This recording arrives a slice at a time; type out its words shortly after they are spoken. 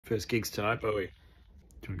First gigs tonight, Bowie.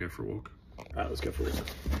 Do you want to go for a walk? Alright, let's go for a walk.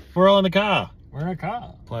 We're all in the car. We're in a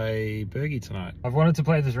car. Play Bergy tonight. I've wanted to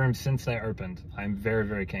play this room since they opened. I'm very,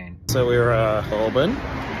 very keen. So we're Melbourne.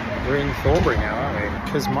 We're in Thornbury now, aren't we?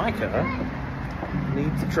 Because Micah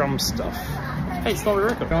needs drum stuff. Hey, it's not a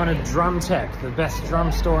record. Going to Drum Tech, the best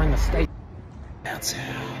drum store in the state. Loud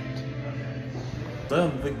sound.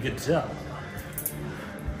 Learn the guitar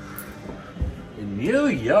in New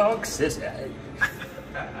York City.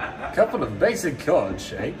 Couple of basic chord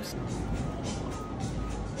shapes.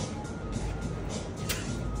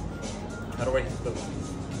 How do I hit the...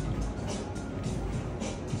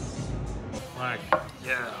 Mike,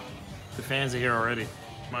 yeah. The fans are here already.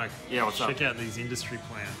 Mike, Yeah, what's up? check out these industry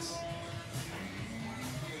plants.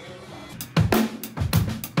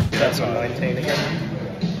 That's 19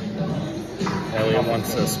 again. Elliot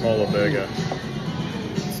wants a smaller burger.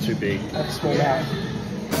 It's too big. That's small out.